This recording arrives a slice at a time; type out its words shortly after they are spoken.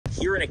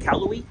here in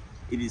Iqaluit,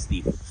 it is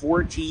the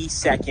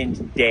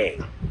 42nd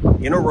day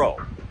in a row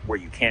where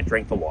you can't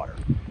drink the water.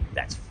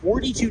 That's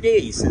 42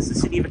 days since the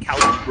city of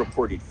Iqaluit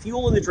reported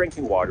fuel in the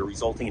drinking water,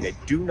 resulting in a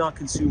do not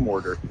consume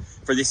order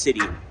for the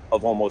city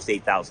of almost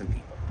 8,000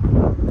 people.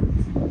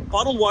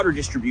 Bottled water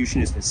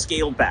distribution has been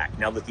scaled back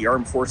now that the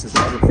Armed Forces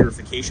Water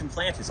Purification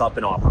Plant is up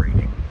and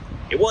operating.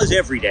 It was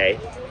every day.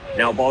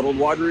 Now bottled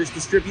water is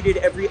distributed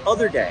every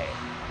other day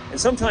and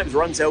sometimes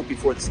runs out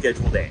before the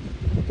scheduled day.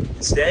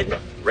 Instead,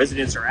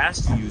 residents are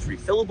asked to use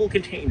refillable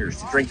containers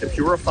to drink the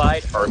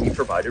purified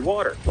Army-provided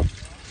water.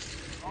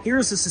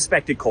 Here's the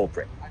suspected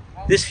culprit.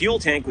 This fuel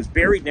tank was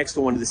buried next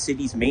to one of the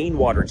city's main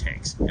water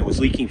tanks and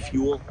was leaking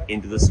fuel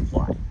into the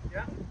supply.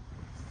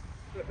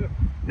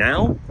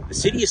 Now, the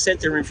city has sent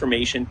their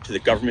information to the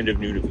government of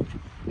Nunavut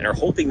and are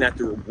hoping that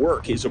their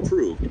work is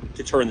approved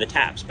to turn the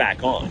taps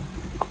back on.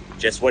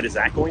 Just what is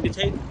that going to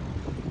take?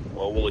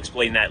 Well, we'll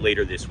explain that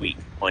later this week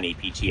on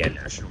APTN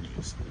National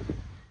News.